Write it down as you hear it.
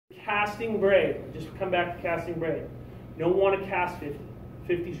casting braid. Just come back to casting braid. You don't want to cast 50.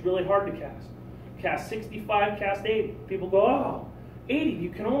 50 is really hard to cast. Cast 65, cast 80. People go, oh, 80. You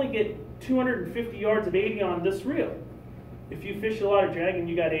can only get 250 yards of 80 on this reel. If you fish a lot of drag and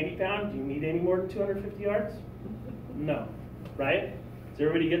you got 80 pounds, do you need any more than 250 yards? No, right? Does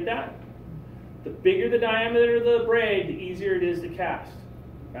everybody get that? The bigger the diameter of the braid, the easier it is to cast,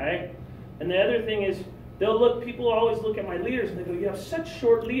 right? And the other thing is, people always look at my leaders and they go, you have such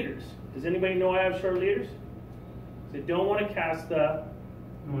short leaders. Does anybody know I have short leaders? They don't want to cast the...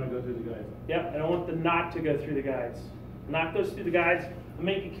 I want to go through the guides. Yep, I don't want the knot to go through the guides. The knot goes through the guides, I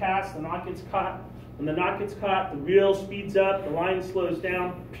make a cast, the knot gets caught. When the knot gets caught, the reel speeds up, the line slows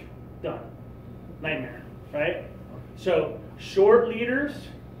down, done. Nightmare, right? So, short leaders,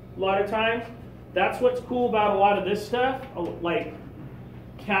 a lot of times, that's what's cool about a lot of this stuff, like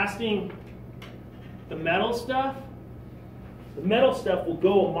casting the metal stuff. The metal stuff will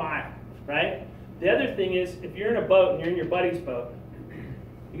go a mile, right? The other thing is, if you're in a boat and you're in your buddy's boat,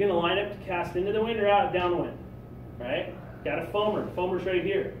 you're going to line up to cast into the wind or out downwind, right? Got a foamer. The foamer's right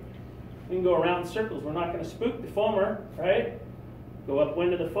here. We can go around in circles. We're not going to spook the foamer, right? Go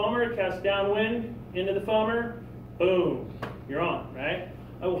upwind of the foamer, cast downwind into the foamer, boom, you're on, right?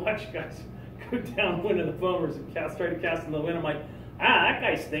 I watch guys go downwind of the foamers and try to cast in the wind. I'm like, that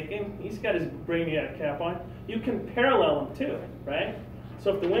guy's thinking. He's got his brainiac cap on. You can parallel them too, right?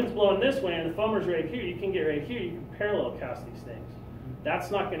 So if the wind's blowing this way and the foamer's right here, you can get right here. You can parallel cast these things.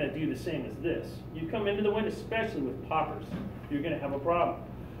 That's not going to do the same as this. You come into the wind, especially with poppers, you're going to have a problem.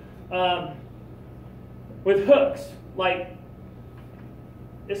 With hooks, like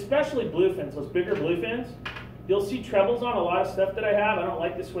especially bluefins, those bigger bluefins, you'll see trebles on a lot of stuff that I have. I don't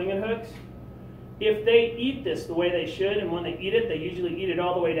like the swinging hooks. If they eat this the way they should, and when they eat it, they usually eat it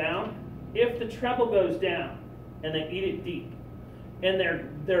all the way down. If the treble goes down and they eat it deep, and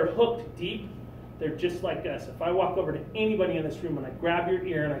they're hooked deep, they're just like us. If I walk over to anybody in this room and I grab your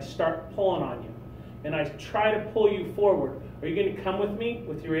ear and I start pulling on you, and I try to pull you forward, are you going to come with me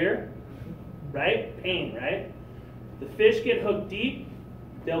with your ear? Right? Pain, right? The fish get hooked deep,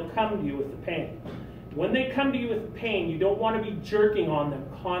 they'll come to you with the pain. When they come to you with the pain, you don't want to be jerking on them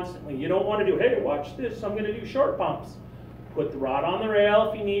constantly. You don't want to do, hey, watch this, I'm going to do short pumps. Put the rod on the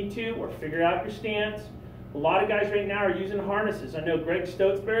rail if you need to, or figure out your stance. A lot of guys right now are using harnesses. I know Greg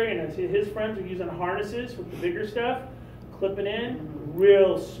Stotesbury and his friends are using harnesses with the bigger stuff, clipping in,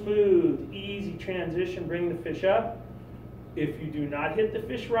 real smooth, easy transition, bring the fish up. If you do not hit the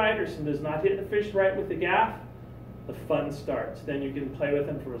fish right, or does not hit the fish right with the gaff, the fun starts. Then you can play with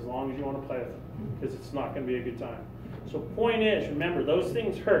them for as long as you want to play with them, because it's not going to be a good time. So point is, remember, those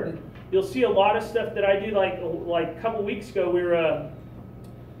things hurt. You'll see a lot of stuff that I do, like a couple weeks ago, we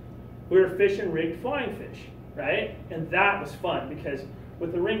were fishing rigged flying fish, right? And that was fun, because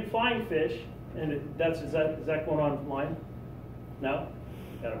with the rigged flying fish, and is that going on line? No?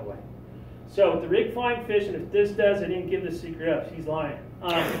 Get out of the way. So with the rigged flying fish, and if this does, I didn't give the secret up, she's lying.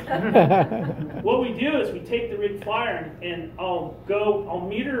 What we do is we take the rigged flyer and I'll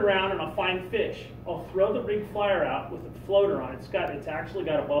meter around and I'll find fish. I'll throw the rigged flyer out with a floater on it. It's actually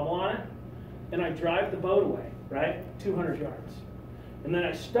got a bubble on it, and I drive the boat away, right? 200 yards. And then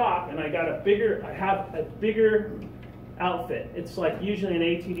I stop and I have a bigger outfit. It's like usually an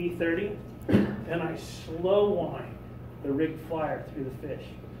ATD 30, and I slow wind the rigged flyer through the fish.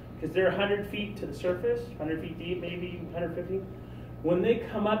 Because they're 100 feet to the surface, 100 feet deep, maybe 150. When they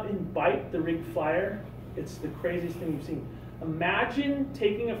come up and bite the rigged flyer, it's the craziest thing you've seen. Imagine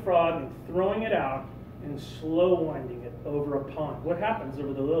taking a frog and throwing it out and slow winding it over a pond. What happens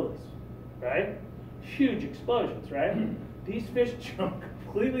over the lilies, right? Huge explosions, right? These fish jump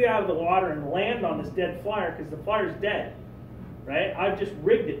completely out of the water and land on this dead flyer because the flyer's dead, right? I've just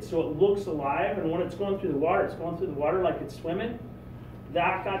rigged it so it looks alive, and when it's going through the water, it's going through the water like it's swimming.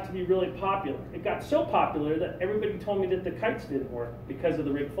 That got to be really popular. It got so popular that everybody told me that the kites didn't work because of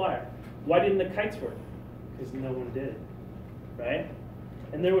the rigged flyer. Why didn't the kites work? Because no one did, right?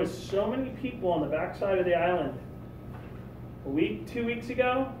 And there was so many people on the backside of the island. A week, 2 weeks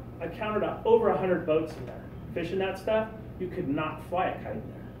ago, I counted over 100 boats in there. Fishing that stuff, you could not fly a kite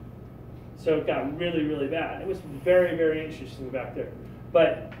in there. So it got really, really bad. It was very, very interesting back there.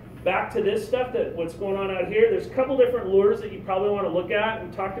 But back to this stuff, what's going on out here, there's a couple different lures that you probably want to look at.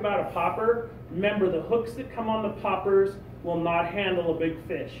 We talked about a popper. Remember, the hooks that come on the poppers will not handle a big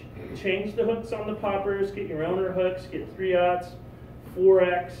fish. Change the hooks on the poppers, get your owner hooks, get 3/0,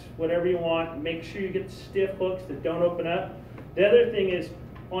 4X, whatever you want. Make sure you get stiff hooks that don't open up. The other thing is,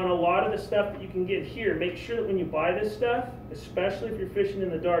 on a lot of the stuff that you can get here, make sure that when you buy this stuff, especially if you're fishing in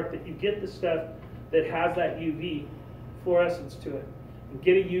the dark, that you get the stuff that has that UV fluorescence to it. and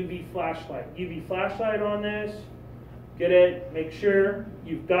get a UV flashlight. UV flashlight on this, get it, make sure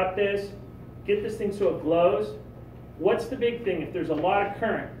you've got this, get this thing so it glows. What's the big thing? If there's a lot of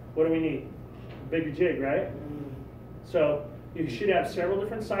current, what do we need? A bigger jig, right? So you should have several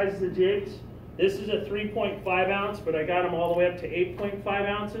different sizes of jigs. This is a 3.5 ounce, but I got them all the way up to 8.5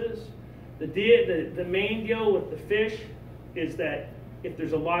 ounces. The main deal with the fish is that if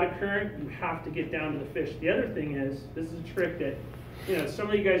there's a lot of current, you have to get down to the fish. The other thing is, this is a trick that, you know, some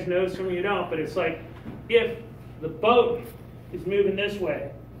of you guys know, some of you don't, but it's like if the boat is moving this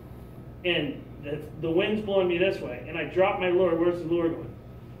way and the wind's blowing me this way and I drop my lure, where's the lure going?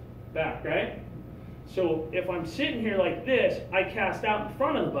 Back, right? So if I'm sitting here like this, I cast out in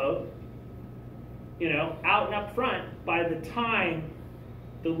front of the boat, you know, out and up front. By the time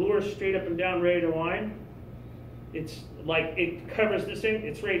the lure's straight up and down ready to wind, it's like it covers this thing,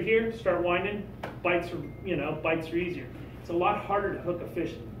 it's right here, start winding, bites are easier. It's a lot harder to hook a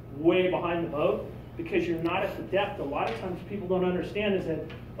fish way behind the boat because you're not at the depth. A lot of times people don't understand is that,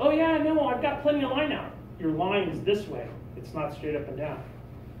 oh yeah, no, I've got plenty of line out. Your line is this way. It's not straight up and down.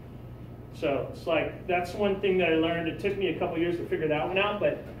 So it's like, that's one thing that I learned. It took me a couple years to figure that one out,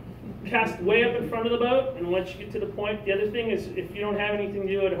 but cast way up in front of the boat, and once you get to the point, the other thing is if you don't have anything to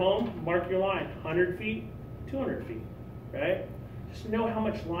do at home, mark your line, 100 feet, 200 feet, right? Just know how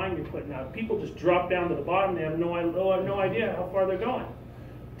much line you're putting out. People just drop down to the bottom, they have no idea how far they're going.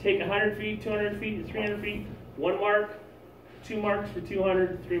 Take 100 feet, 200 feet, 300 feet, 1 mark, 2 marks for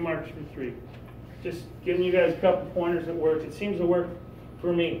 200, 3 marks for 3. Just giving you guys a couple pointers that work. It seems to work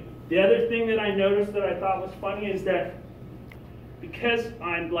for me. The other thing that I noticed that I thought was funny is that because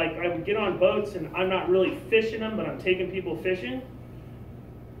I would get on boats and I'm not really fishing them, but I'm taking people fishing,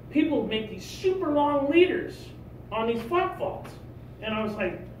 people make these super long leaders on these flat falls. And I was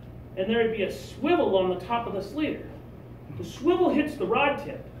like, and there'd be a swivel on the top of this leader. The swivel hits the rod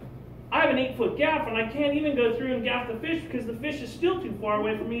tip. I have an 8-foot gaff and I can't even go through and gaff the fish because the fish is still too far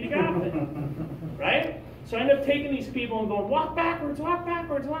away for me to gaff it. Right? So I end up taking these people and going, walk backwards, walk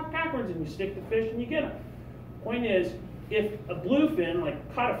backwards, walk backwards, and you stick the fish and you get them. Point is, if a bluefin,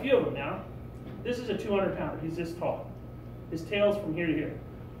 like caught a few of them now, this is a 200-pounder, he's this tall. His tail's from here to here.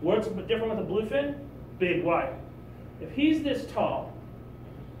 What's different with a bluefin? Big, wide. If he's this tall,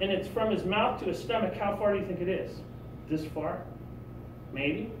 and it's from his mouth to his stomach, how far do you think it is? This far?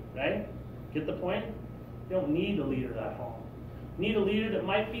 Maybe, right? Get the point? You don't need a leader that tall. You need a leader that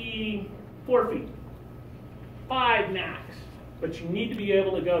might be 4 feet. 5 max, but you need to be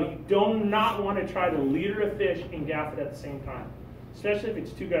able to go. You do not want to try to leader a fish and gaff it at the same time, especially if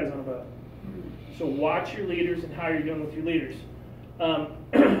it's 2 guys on a boat. So watch your leaders and how you're doing with your leaders.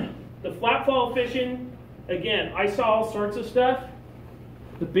 The flat fall fishing, again, I saw all sorts of stuff.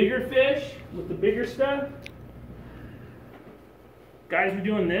 The bigger fish with the bigger stuff, guys were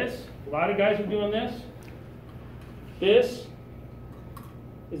doing this. A lot of guys were doing this. This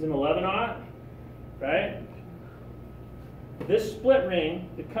is an 11-aught, right? This split ring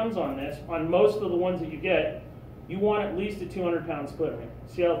that comes on this, on most of the ones that you get, you want at least a 200-pound split ring.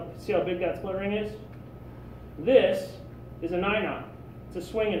 See how big that split ring is? This is a 9-aught. It's a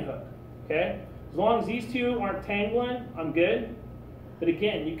swinging hook, okay? As long as these two aren't tangling, I'm good. But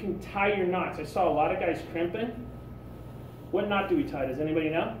again, you can tie your knots. I saw a lot of guys crimping. What knot do we tie? Does anybody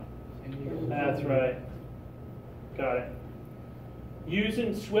know? That's right. Got it.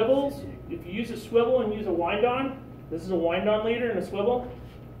 Using swivels, if you use a swivel and use a wind-on, this is a wind-on leader and a swivel.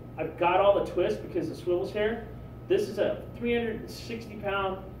 I've got all the twists because the swivel's here. This is a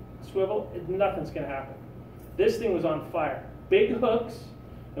 360-pound swivel. Nothing's going to happen. This thing was on fire. Big hooks.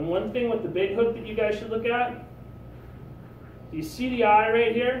 And one thing with the big hook that you guys should look at, do you see the eye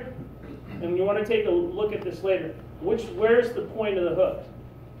right here? And you want to take a look at this later. Where's the point of the hook?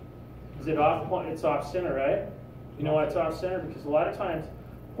 Is it off point? It's off center, right? You know why it's off center? Because a lot of times,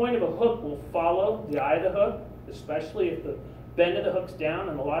 the point of a hook will follow the eye of the hook, especially if the bend of the hook's down,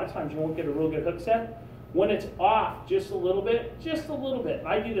 and a lot of times you won't get a real good hook set. When it's off just a little bit,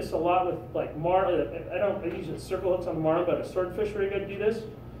 I do this a lot with like marlin. I use circle hooks on the marlin, but a swordfish rig I do this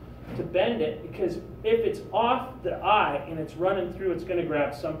to bend it, because if it's off the eye and it's running through, it's going to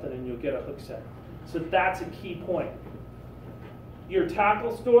grab something and you'll get a hook set. So that's a key point. Your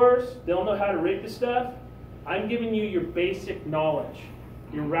tackle stores, they'll know how to rig the stuff. I'm giving you your basic knowledge,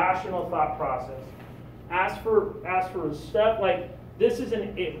 your rational thought process. Ask for stuff like this is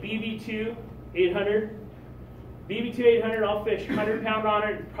an BB2 800. BB2 800, I'll fish 100-pound on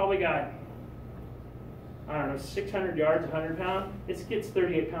it. Probably got, I don't know, 600 yards, 100-pound. It gets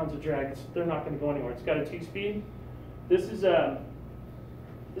 38 pounds of drag. They're not going to go anywhere. It's got a 2-speed. This is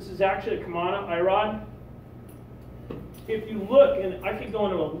actually a Kamana iRod. if you look, and I could go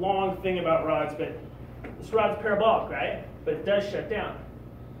into a long thing about rods, but this rod's parabolic, right? But it does shut down.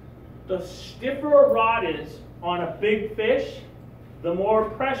 The stiffer a rod is on a big fish, the more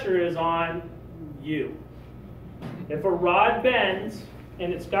pressure is on you. If a rod bends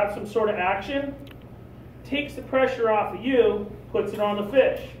and it's got some sort of action, takes the pressure off of you, puts it on the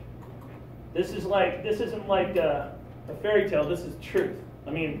fish. This isn't like a fairy tale, this is truth. I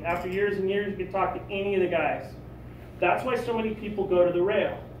mean, after years and years, you can talk to any of the guys. That's why so many people go to the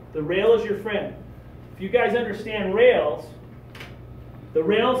rail. The rail is your friend. If you guys understand rails, the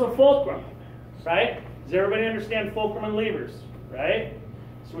rail's a fulcrum, right? Does everybody understand fulcrum and levers, right?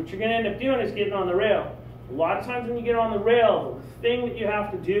 So what you're going to end up doing is getting on the rail. A lot of times when you get on the rail, the thing that you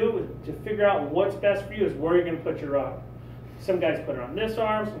have to do to figure out what's best for you is where you're going to put your rod. Some guys put it on this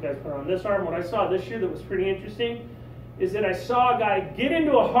arm, some guys put it on this arm. What I saw this year that was pretty interesting is that I saw a guy get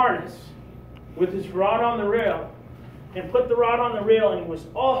into a harness with his rod on the rail and put the rod on the rail, and he was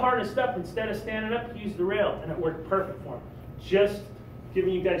all harnessed up. Instead of standing up, he used the rail, and it worked perfect for him. Just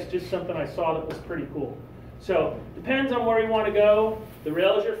giving you guys just something I saw that was pretty cool. So depends on where you want to go. The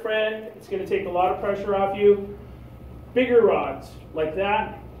rail is your friend. It's going to take a lot of pressure off you. Bigger rods like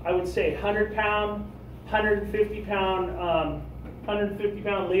that, I would say 100-pound,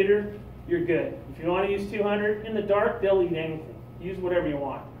 150-pound leader, you're good. If you want to use 200 in the dark, they'll eat anything. Use whatever you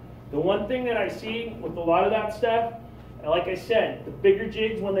want. The one thing that I see with a lot of that stuff, like I said, the bigger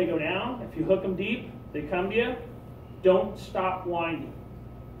jigs when they go down, if you hook them deep, they come to you. Don't stop winding.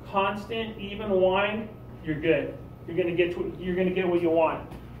 Constant, even wind, you're good. You're gonna get what you want.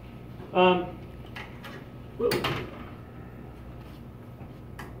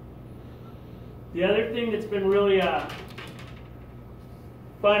 The other thing that's been really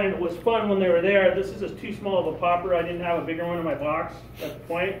fun, and it was fun when they were there. This is too small of a popper. I didn't have a bigger one in my box at the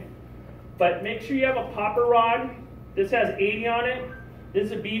point. But make sure you have a popper rod. This has 80 on it. This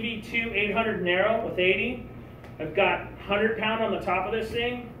is a BV2 800 narrow with 80. I've got 100-pound on the top of this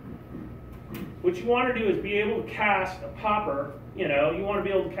thing. What you want to do is be able to cast a popper. You know, you want to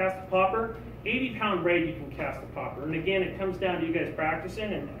be able to cast a popper. 80-pound braid, you can cast a popper. And again, it comes down to you guys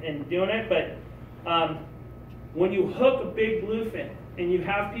practicing and doing it. But when you hook a big bluefin and you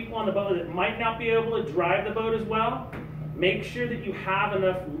have people on the boat that might not be able to drive the boat as well, make sure that you have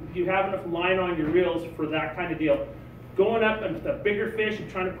enough line on your reels for that kind of deal. Going up with a bigger fish and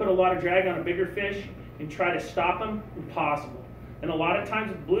trying to put a lot of drag on a bigger fish and try to stop them, impossible. And a lot of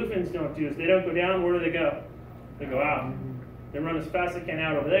times what bluefins don't do is they don't go down. Where do they go? They go out. They run as fast as they can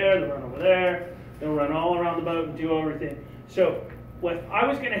out over there. They run over there. They'll run all around the boat and do everything. So if I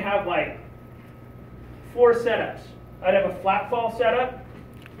was going to have like 4 setups, I'd have a flat fall setup.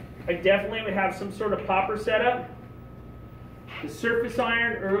 I definitely would have some sort of popper setup. The surface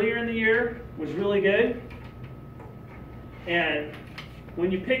iron earlier in the year was really good. And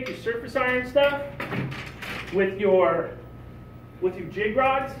when you pick your surface iron stuff with your jig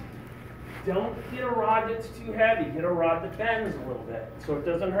rods, don't get a rod that's too heavy. Get a rod that bends a little bit so it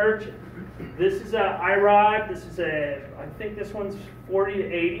doesn't hurt you. This is a iRod. This is I think this one's 40 to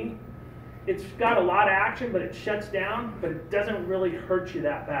 80. It's got a lot of action, but it shuts down, but it doesn't really hurt you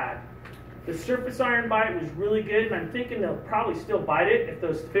that bad. The surface iron bite was really good, and I'm thinking they'll probably still bite it if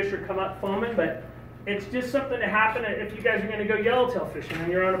those fish are come up foaming, but it's just something to happen if you guys are going to go yellowtail fishing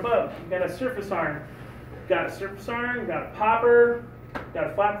when you're on a boat. You've got a surface iron. Got a surface iron, got a popper, got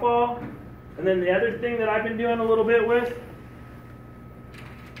a flat fall. And then the other thing that I've been doing a little bit with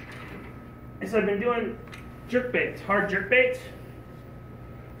is I've been doing jerk baits, hard jerk baits.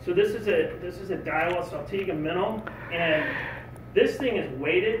 So this is a Daiwa Saltiga minnow, and this thing is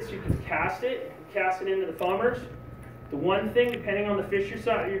weighted so you can cast it into the foamers. The one thing, depending on the fish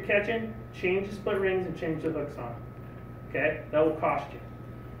you're catching, change the split rings and change the hooks on. Okay, that will cost you.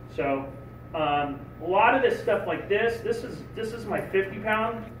 So a lot of this stuff like this is my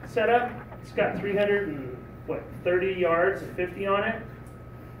 50-pound setup. It's got 330 yards of 50 on it.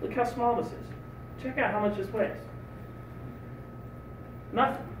 Look how small this is. Check out how much this weighs.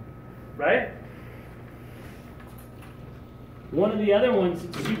 Nothing, right? One of the other ones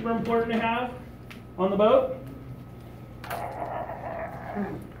that's super important to have on the boat.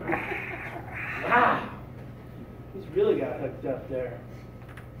 Wow, he's really got hooked up there,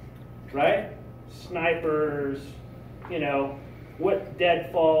 right? Snipers, you know, what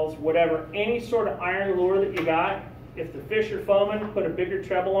deadfalls, whatever, any sort of iron lure that you got. If the fish are foaming, put a bigger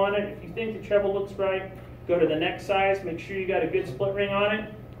treble on it. If you think the treble looks right, go to the next size. Make sure you got a good split ring on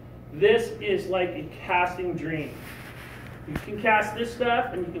it. This is like a casting dream. You can cast this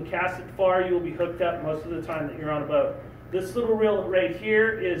stuff and you can cast it far. You will be hooked up most of the time that you're on a boat. This little reel right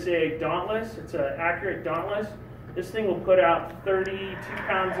here is a Dauntless. It's an accurate Dauntless. This thing will put out 32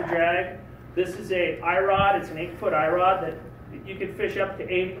 pounds of drag. This is a I-rod. It's an 8-foot I-rod that you can fish up to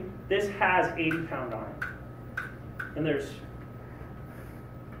 80. This has 80 pound on it. And there's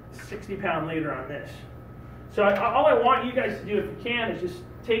 60 pound leader on this. So all I want you guys to do, if you can, is just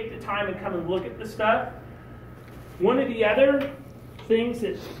take the time and come and look at this stuff. One of the other things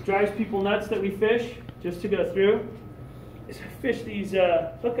that drives people nuts that we fish, just to go through, is I fish these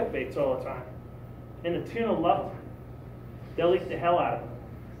hookup baits all the time. And the tuna love them. They'll eat the hell out of them.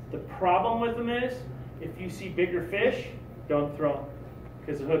 The problem with them is, if you see bigger fish, don't throw them,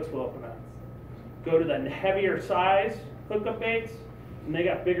 because the hooks will open up. Go to the heavier size hookup baits, and they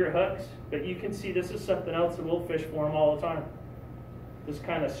got bigger hooks, but you can see this is something else that we'll fish for them all the time. This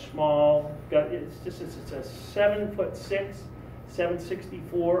kind of small, it's a 7'6",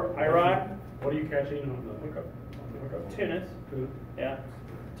 764 I-rod. What are you catching on the hookup? Tunas. Yeah,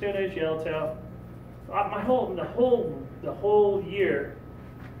 tunas, yellowtail. The whole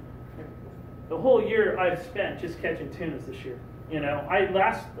year I've spent just catching tunas this year. You know, I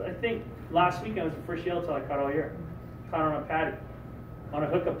think last weekend was the first yellowtail I caught all year. Caught on a patty, on a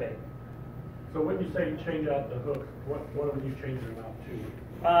hookup bait. So when you say change out the hook, what are you changing them out to?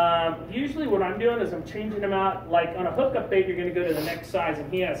 Usually what I'm doing is I'm changing them out. Like on a hookup bait, you're going to go to the next size, and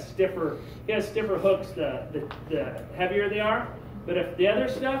he has stiffer hooks the heavier they are. But if the other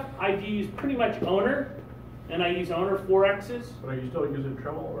stuff, I use pretty much owner, and I use owner 4Xs. But are you still using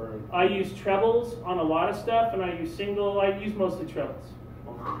treble or? I use trebles on a lot of stuff, and I use mostly trebles.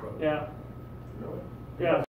 Mostly treble. Yeah. Really? Yeah.